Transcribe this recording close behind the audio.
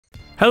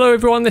Hello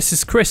everyone, this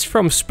is Chris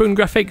from Spoon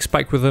Graphics,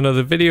 back with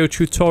another video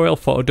tutorial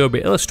for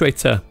Adobe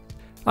Illustrator.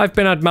 I've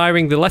been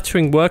admiring the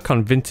lettering work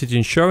on vintage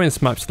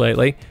insurance maps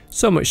lately,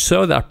 so much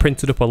so that I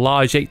printed up a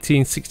large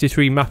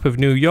 1863 map of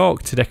New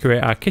York to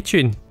decorate our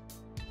kitchen.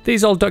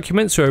 These old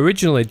documents were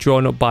originally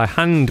drawn up by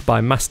hand by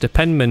master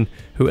penmen,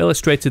 who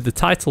illustrated the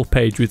title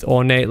page with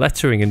ornate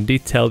lettering and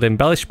detailed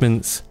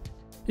embellishments.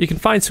 You can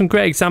find some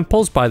great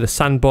examples by the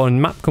Sanborn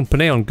Map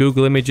Company on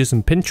Google Images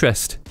and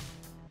Pinterest.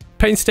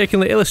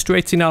 Painstakingly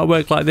illustrating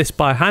artwork like this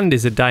by hand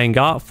is a dying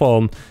art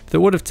form that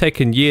would have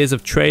taken years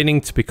of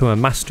training to become a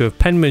master of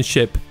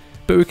penmanship,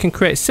 but we can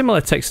create similar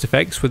text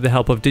effects with the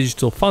help of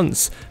digital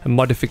fonts and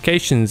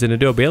modifications in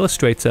Adobe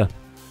Illustrator.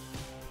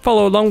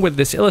 Follow along with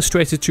this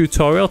Illustrator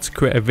tutorial to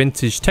create a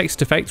vintage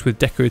text effect with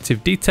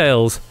decorative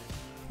details.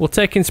 We'll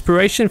take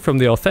inspiration from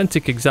the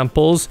authentic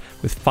examples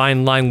with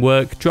fine line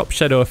work, drop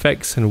shadow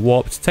effects and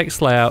warped text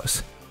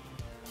layouts.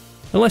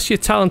 Unless you're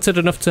talented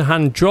enough to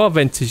hand draw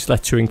vintage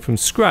lettering from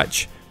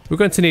scratch, we're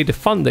going to need a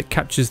font that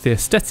captures the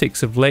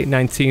aesthetics of late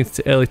 19th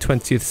to early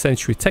 20th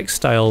century text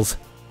styles.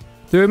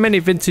 There are many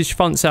vintage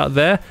fonts out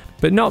there,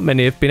 but not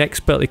many have been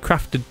expertly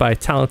crafted by a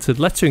talented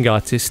lettering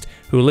artist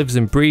who lives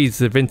and breathes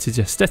the vintage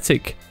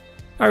aesthetic.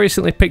 I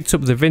recently picked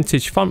up the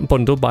vintage font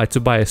bundle by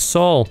Tobias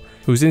Saul,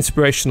 whose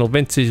inspirational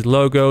vintage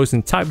logos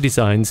and type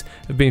designs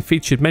have been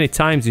featured many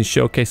times in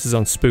showcases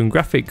on Spoon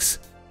Graphics.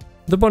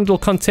 The bundle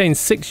contains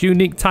 6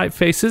 unique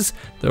typefaces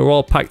that are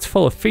all packed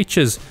full of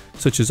features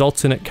such as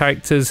alternate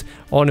characters,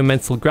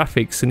 ornamental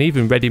graphics and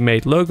even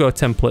ready-made logo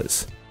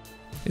templates.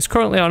 It's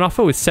currently on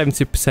offer with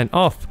 70%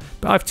 off,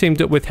 but I've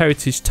teamed up with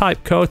Heritage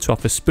Typeco to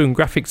offer Spoon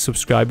Graphics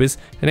subscribers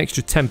an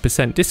extra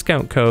 10%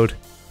 discount code.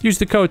 Use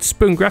the code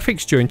Spoon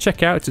Graphics during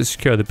checkout to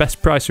secure the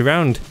best price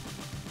around.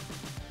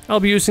 I'll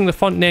be using the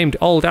font named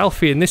Old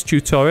Alfie in this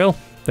tutorial,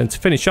 then to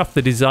finish off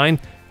the design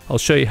I'll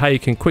show you how you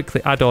can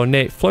quickly add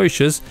ornate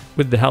flourishes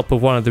with the help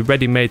of one of the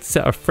ready-made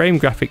set of frame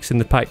graphics in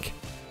the pack.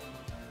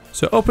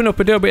 So open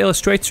up Adobe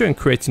Illustrator and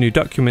create a new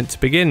document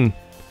to begin.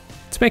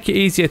 To make it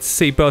easier to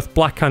see both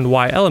black and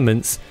white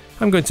elements,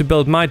 I'm going to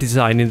build my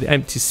design in the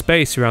empty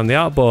space around the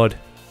artboard.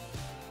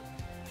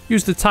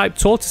 Use the type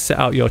tool to set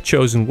out your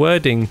chosen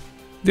wording.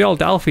 The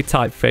Old Alfie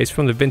typeface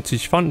from the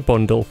vintage font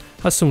bundle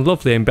has some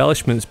lovely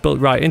embellishments built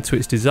right into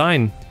its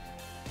design.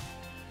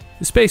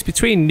 The space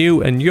between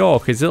New and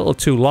York is a little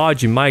too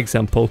large in my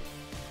example.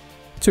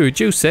 To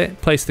reduce it,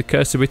 place the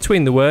cursor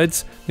between the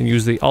words and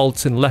use the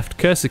Alt and left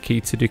cursor key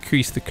to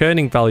decrease the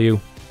kerning value.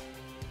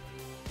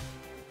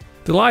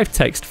 The live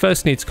text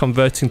first needs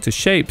converting to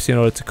shapes in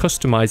order to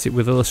customize it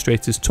with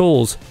Illustrator's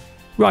tools.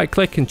 Right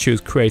click and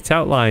choose Create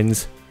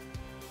Outlines.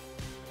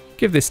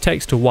 Give this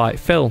text a white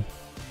fill.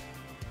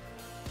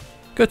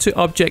 Go to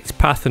Object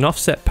Path and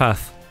Offset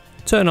Path.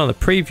 Turn on the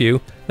preview,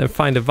 then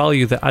find a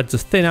value that adds a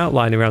thin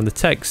outline around the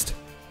text.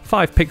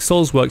 5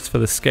 pixels works for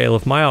the scale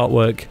of my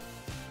artwork.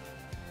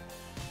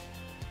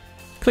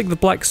 Click the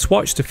black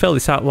swatch to fill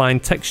this outline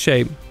text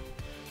shape.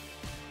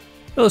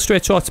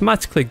 Illustrator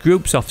automatically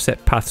groups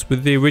offset paths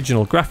with the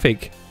original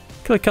graphic.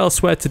 Click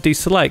elsewhere to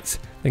deselect,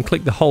 then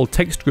click the whole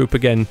text group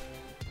again.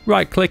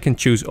 Right click and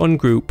choose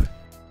Ungroup.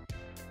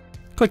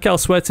 Click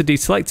elsewhere to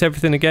deselect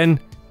everything again,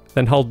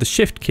 then hold the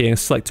Shift key and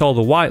select all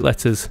the white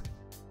letters.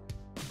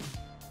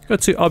 Go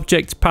to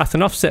Object Path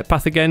and Offset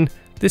Path again,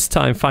 this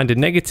time find a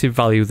negative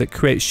value that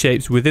creates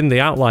shapes within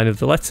the outline of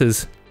the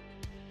letters.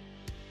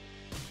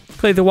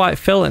 Clear the white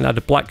fill and add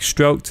a black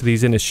stroke to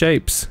these inner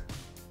shapes.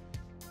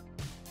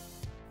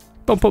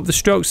 Bump up the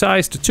stroke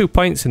size to 2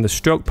 points in the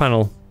stroke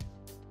panel.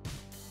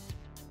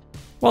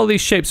 While these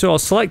shapes are all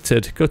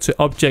selected, go to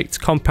Object,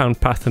 Compound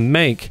Path and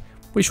Make,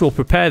 which will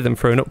prepare them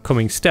for an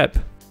upcoming step.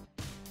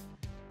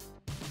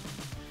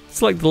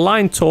 Select the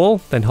line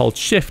tool, then hold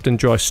Shift and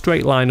draw a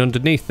straight line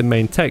underneath the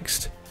main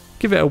text.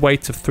 Give it a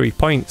weight of 3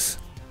 points.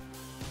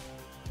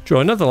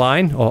 Draw another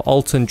line, or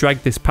Alt and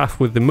drag this path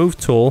with the Move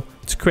tool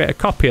to create a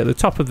copy at the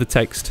top of the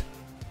text.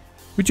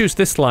 Reduce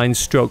this line's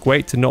stroke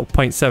weight to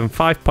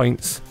 0.75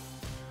 points.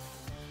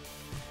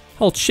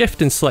 Hold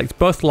Shift and select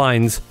both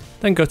lines,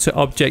 then go to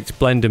Object,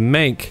 Blend and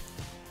Make.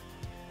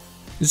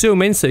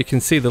 Zoom in so you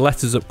can see the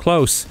letters up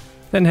close,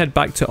 then head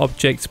back to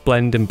Object,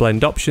 Blend and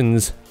Blend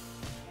options.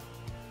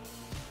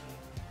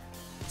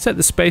 Set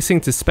the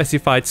spacing to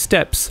specified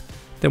steps,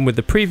 then with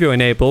the preview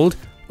enabled,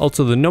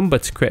 alter the number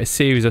to create a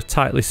series of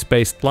tightly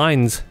spaced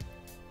lines.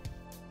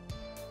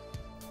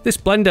 This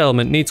blend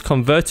element needs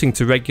converting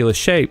to regular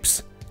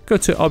shapes. Go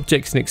to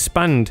Objects and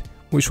Expand,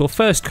 which will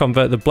first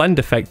convert the blend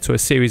effect to a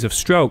series of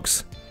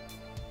strokes.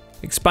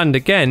 Expand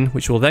again,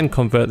 which will then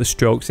convert the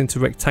strokes into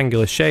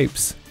rectangular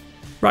shapes.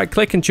 Right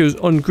click and choose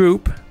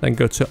Ungroup, then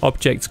go to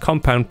Object,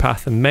 Compound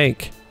Path and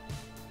Make.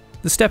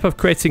 The step of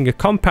creating a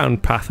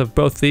compound path of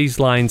both these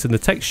lines and the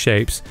text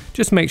shapes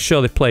just makes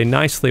sure they play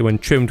nicely when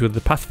trimmed with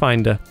the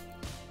pathfinder.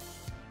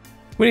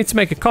 We need to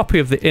make a copy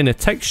of the inner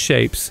text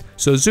shapes,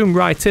 so zoom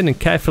right in and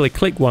carefully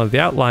click one of the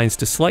outlines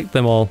to select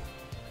them all.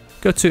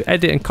 Go to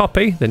Edit and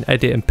Copy, then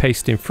Edit and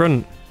Paste in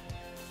front.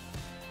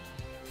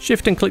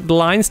 Shift and click the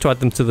lines to add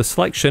them to the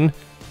selection.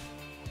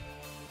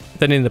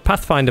 Then in the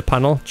Pathfinder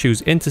panel,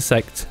 choose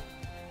Intersect.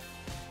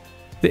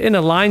 The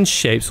inner lines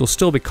shapes will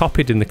still be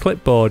copied in the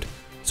clipboard,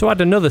 so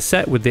add another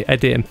set with the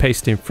Edit and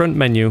Paste in Front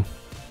menu.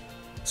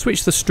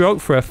 Switch the stroke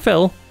for a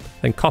fill,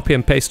 then copy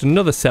and paste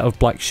another set of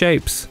black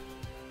shapes.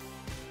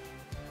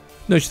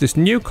 Nudge this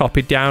new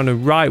copy down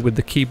and right with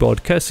the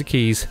keyboard cursor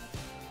keys.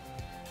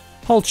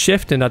 Hold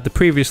Shift and add the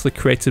previously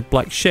created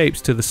black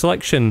shapes to the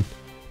selection,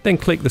 then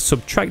click the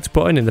Subtract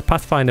button in the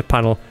Pathfinder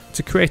panel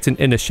to create an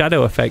inner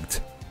shadow effect.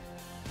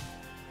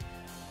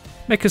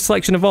 Make a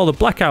selection of all the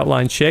black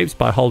outline shapes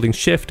by holding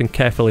Shift and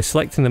carefully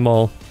selecting them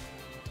all.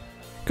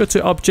 Go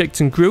to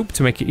Object and Group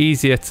to make it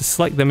easier to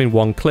select them in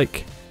one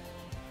click.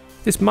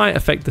 This might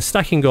affect the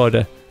stacking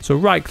order, so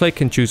right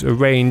click and choose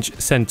Arrange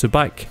Send to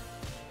Back.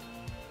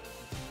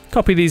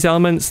 Copy these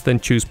elements, then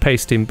choose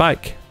Paste in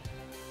Back.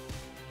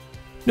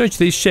 Nudge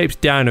these shapes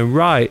down and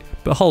right,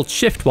 but hold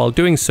Shift while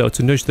doing so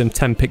to nudge them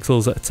 10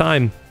 pixels at a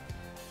time.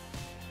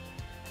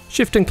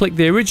 Shift and click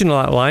the original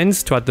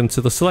outlines to add them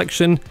to the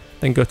selection,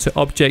 then go to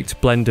Object,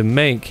 Blend and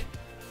Make.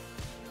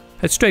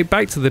 Head straight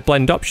back to the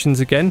blend options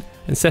again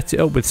and set it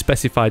up with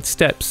specified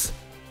steps.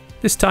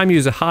 This time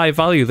use a high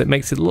value that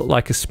makes it look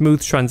like a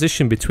smooth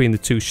transition between the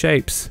two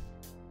shapes.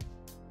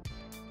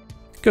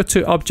 Go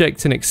to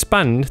Object and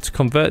Expand to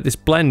convert this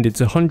blend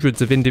into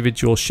hundreds of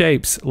individual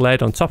shapes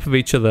layered on top of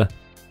each other.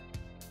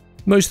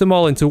 Merge them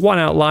all into one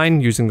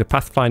outline using the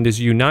Pathfinder's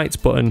Unite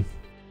button.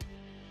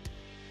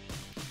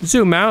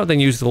 Zoom out,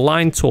 then use the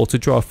Line tool to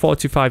draw a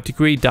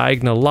 45-degree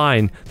diagonal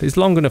line that is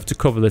long enough to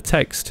cover the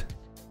text.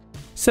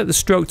 Set the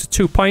stroke to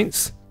 2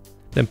 points,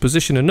 then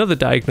position another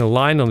diagonal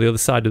line on the other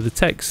side of the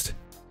text.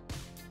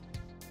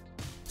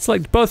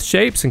 Select both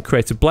shapes and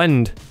create a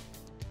blend.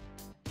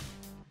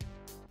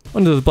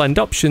 Under the blend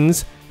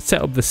options,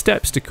 set up the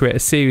steps to create a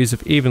series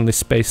of evenly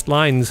spaced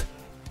lines.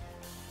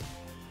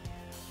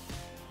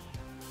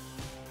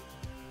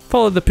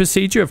 Follow the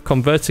procedure of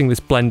converting this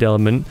blend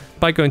element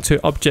by going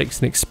to Objects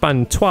and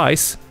Expand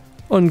twice,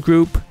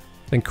 ungroup,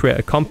 then create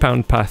a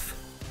compound path.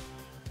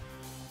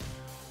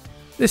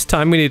 This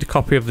time we need a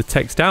copy of the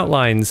text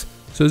outlines,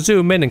 so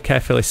zoom in and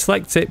carefully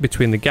select it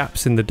between the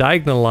gaps in the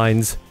diagonal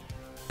lines.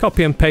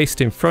 Copy and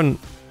paste in front.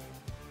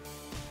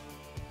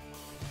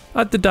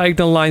 Add the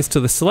diagonal lines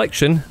to the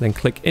selection, then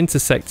click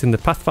Intersect in the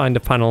Pathfinder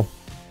panel.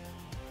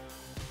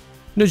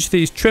 Nudge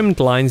these trimmed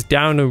lines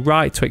down and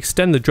right to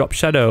extend the drop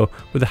shadow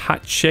with a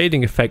hatch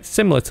shading effect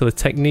similar to the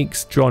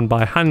techniques drawn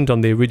by hand on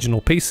the original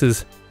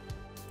pieces.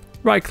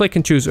 Right click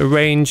and choose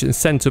Arrange and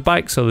Send to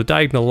Back so the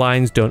diagonal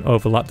lines don't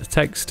overlap the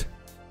text.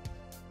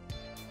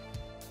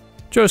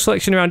 Draw a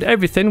selection around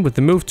everything with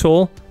the Move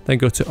tool, then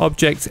go to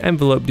Object,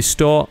 Envelope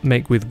Distort,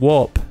 Make with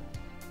Warp.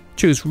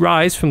 Choose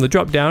Rise from the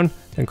drop down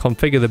and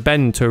configure the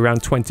bend to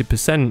around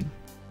 20%.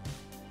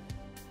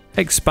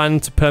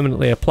 Expand to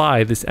permanently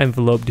apply this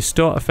envelope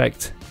distort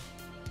effect.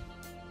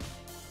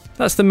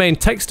 That's the main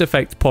text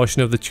effect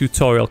portion of the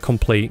tutorial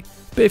complete,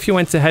 but if you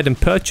went ahead and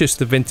purchased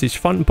the vintage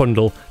font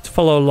bundle to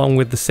follow along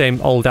with the same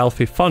old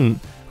Alfie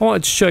font, I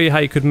wanted to show you how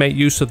you could make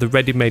use of the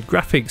ready-made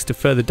graphics to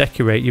further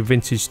decorate your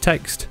vintage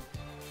text.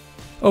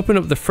 Open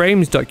up the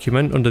Frames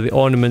document under the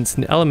Ornaments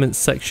and Elements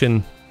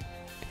section.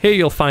 Here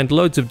you'll find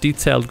loads of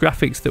detailed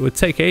graphics that would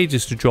take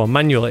ages to draw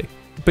manually,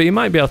 but you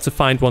might be able to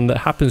find one that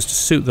happens to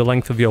suit the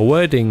length of your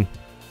wording.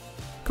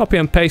 Copy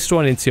and paste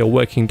one into your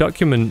working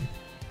document.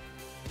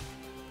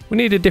 We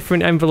need a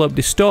different envelope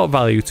distort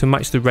value to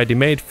match the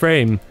ready-made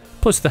frame,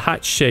 plus the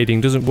hatch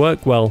shading doesn't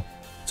work well,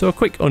 so a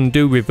quick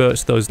undo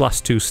reverts those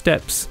last two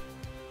steps.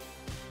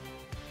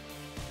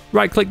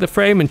 Right click the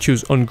frame and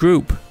choose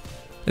Ungroup.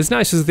 As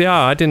nice as they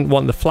are, I didn't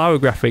want the flower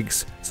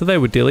graphics, so they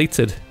were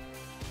deleted.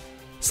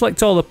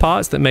 Select all the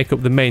parts that make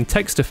up the main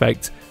text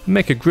effect and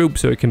make a group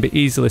so it can be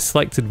easily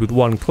selected with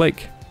one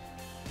click.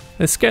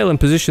 Then scale and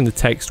position the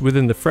text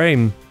within the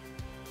frame.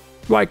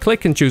 Right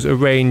click and choose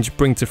Arrange,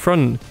 Bring to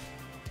Front.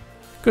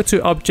 Go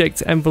to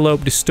Object,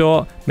 Envelope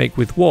Distort, Make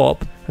with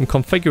Warp and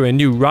configure a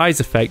new rise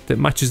effect that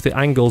matches the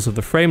angles of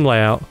the frame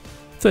layout.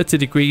 30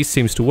 degrees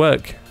seems to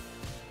work.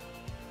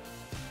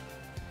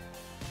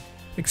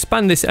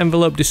 Expand this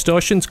envelope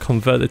distortion to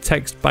convert the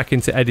text back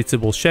into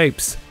editable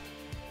shapes.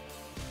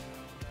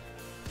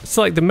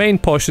 Select the main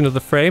portion of the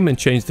frame and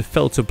change the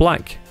fill to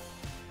black.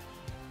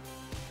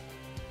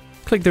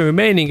 Click the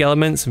remaining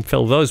elements and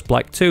fill those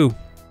black too.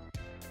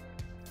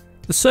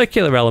 The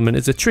circular element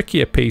is a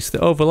trickier piece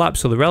that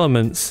overlaps other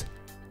elements.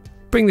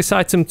 Bring this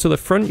item to the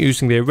front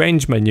using the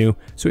Arrange menu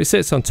so it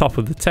sits on top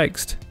of the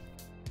text.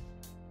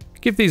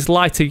 Give these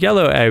lighter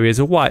yellow areas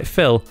a white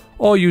fill,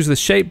 or use the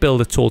Shape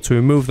Builder tool to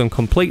remove them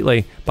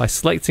completely by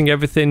selecting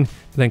everything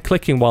and then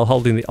clicking while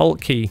holding the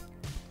Alt key.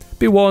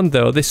 Be warned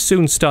though, this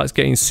soon starts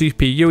getting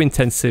CPU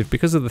intensive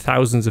because of the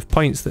thousands of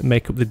points that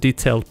make up the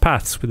detailed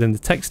paths within the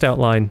text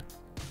outline.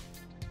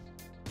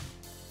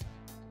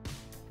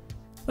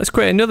 Let's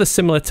create another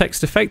similar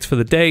text effect for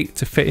the date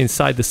to fit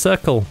inside the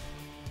circle.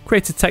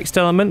 Create a text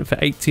element for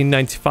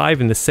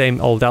 1895 in the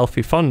same old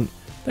Alfie font,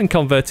 then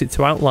convert it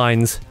to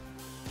outlines.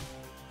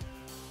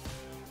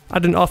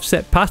 Add an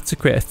offset path to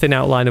create a thin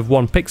outline of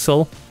 1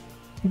 pixel,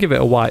 and give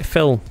it a white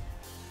fill.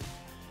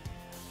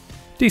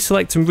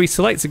 Deselect and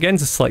reselect again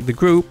to select the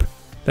group,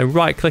 then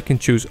right click and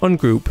choose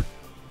Ungroup.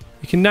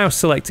 You can now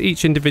select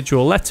each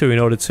individual letter in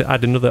order to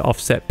add another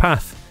offset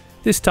path,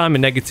 this time a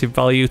negative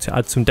value to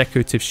add some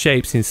decorative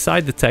shapes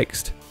inside the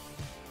text.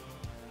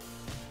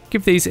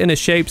 Give these inner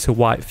shapes a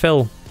white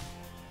fill.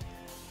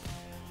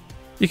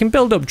 You can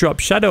build up drop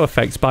shadow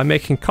effects by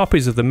making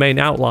copies of the main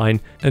outline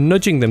and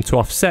nudging them to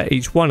offset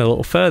each one a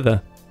little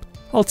further.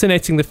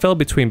 Alternating the fill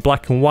between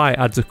black and white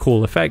adds a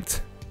cool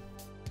effect.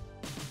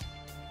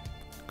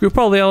 Group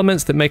all the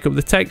elements that make up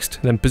the text,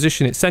 then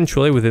position it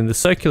centrally within the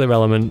circular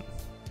element.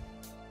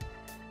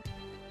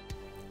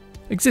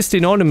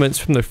 Existing ornaments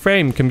from the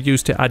frame can be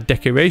used to add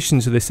decoration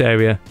to this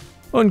area.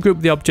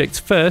 Ungroup the objects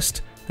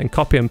first, then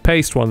copy and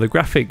paste one of the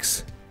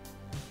graphics.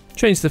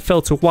 Change the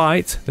fill to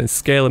white, then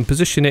scale and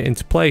position it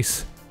into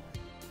place.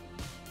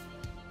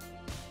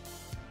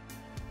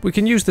 We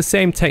can use the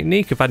same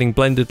technique of adding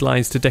blended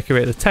lines to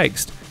decorate the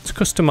text to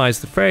customize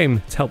the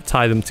frame to help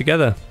tie them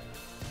together.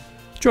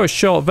 Draw a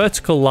short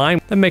vertical line,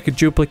 then make a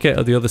duplicate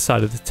of the other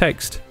side of the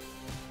text.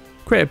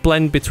 Create a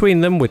blend between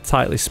them with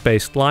tightly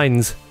spaced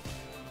lines.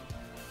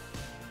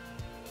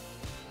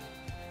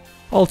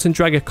 Alt and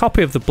drag a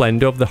copy of the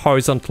blend over the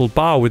horizontal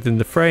bar within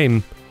the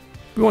frame.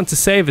 We want to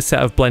save a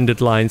set of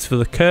blended lines for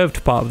the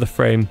curved part of the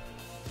frame.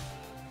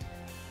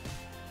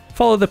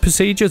 Follow the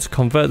procedure to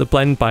convert the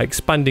blend by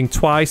expanding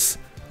twice,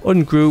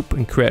 ungroup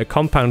and create a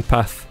compound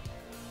path.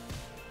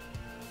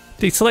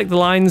 Deselect the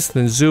lines,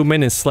 then zoom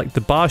in and select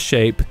the bar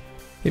shape.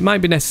 It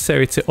might be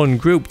necessary to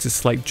ungroup to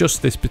select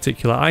just this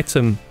particular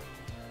item.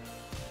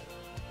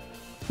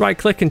 Right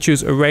click and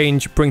choose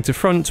Arrange, Bring to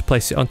Front to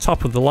place it on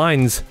top of the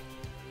lines.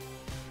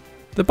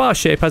 The bar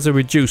shape has a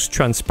reduced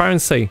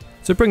transparency,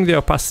 so bring the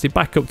opacity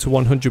back up to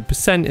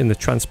 100% in the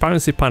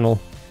transparency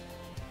panel.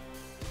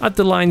 Add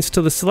the lines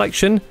to the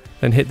selection,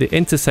 then hit the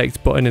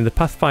Intersect button in the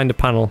Pathfinder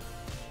panel.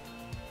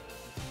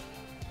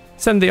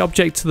 Send the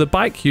object to the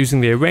back using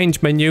the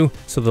Arrange menu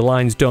so the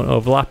lines don't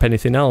overlap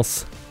anything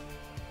else.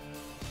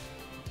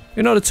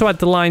 In order to add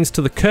the lines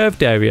to the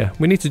curved area,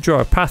 we need to draw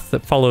a path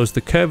that follows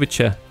the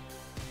curvature.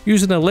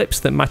 Use an ellipse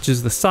that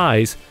matches the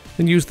size,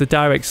 then use the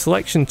Direct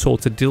Selection tool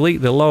to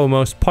delete the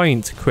lowermost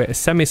point to create a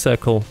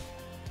semicircle.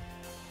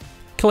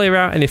 Clear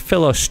out any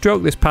fill or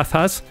stroke this path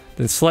has,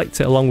 then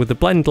select it along with the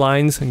blend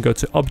lines and go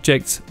to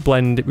Object,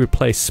 Blend,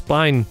 Replace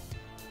Spline.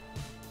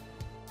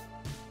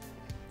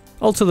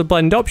 Alter the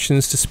blend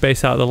options to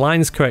space out the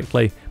lines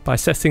correctly by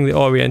setting the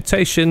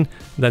orientation,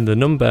 then the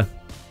number.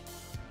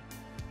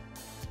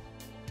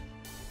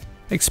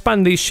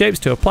 Expand these shapes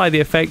to apply the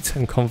effect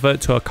and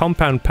convert to a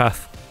compound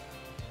path.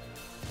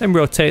 Then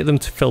rotate them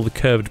to fill the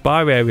curved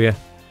bar area.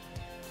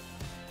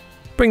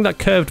 Bring that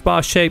curved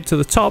bar shape to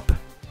the top.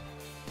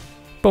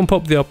 Bump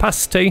up the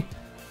opacity.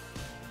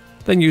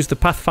 Then use the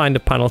Pathfinder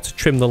panel to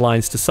trim the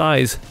lines to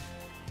size.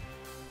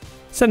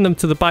 Send them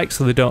to the back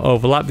so they don't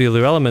overlap the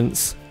other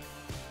elements.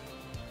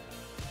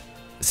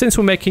 Since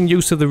we're making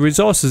use of the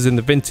resources in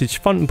the vintage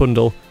font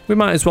bundle, we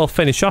might as well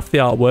finish off the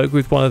artwork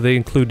with one of the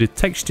included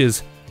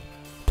textures.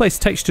 Place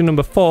texture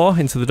number 4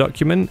 into the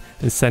document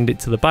and send it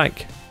to the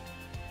back.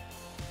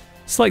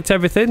 Select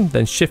everything,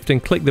 then shift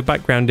and click the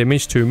background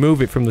image to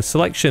remove it from the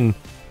selection,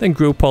 then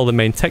group all the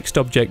main text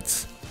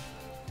objects.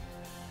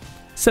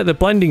 Set the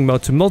blending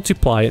mode to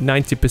multiply at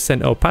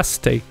 90%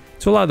 opacity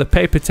to allow the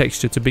paper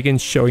texture to begin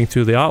showing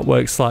through the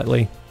artwork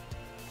slightly.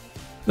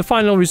 The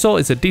final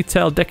result is a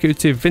detailed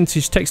decorative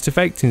vintage text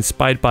effect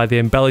inspired by the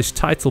embellished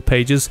title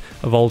pages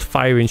of old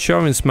fire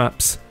insurance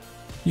maps.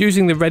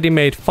 Using the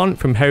ready-made font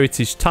from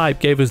Heritage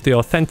Type gave us the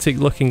authentic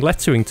looking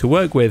lettering to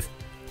work with,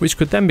 which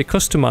could then be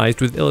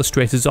customised with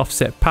Illustrator's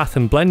offset path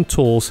and blend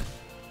tools.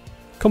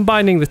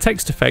 Combining the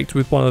text effect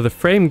with one of the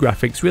frame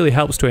graphics really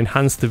helps to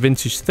enhance the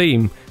vintage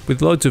theme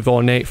with loads of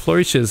ornate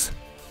flourishes.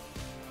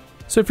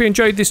 So if you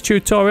enjoyed this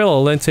tutorial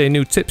or learnt any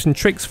new tips and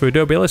tricks for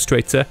Adobe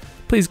Illustrator,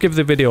 please give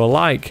the video a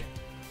like.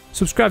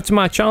 Subscribe to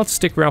my channel to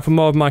stick around for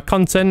more of my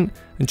content,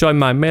 and join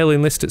my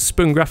mailing list at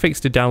Spoon Graphics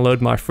to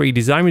download my free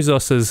design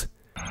resources.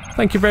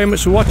 Thank you very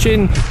much for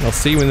watching, and I'll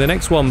see you in the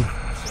next one.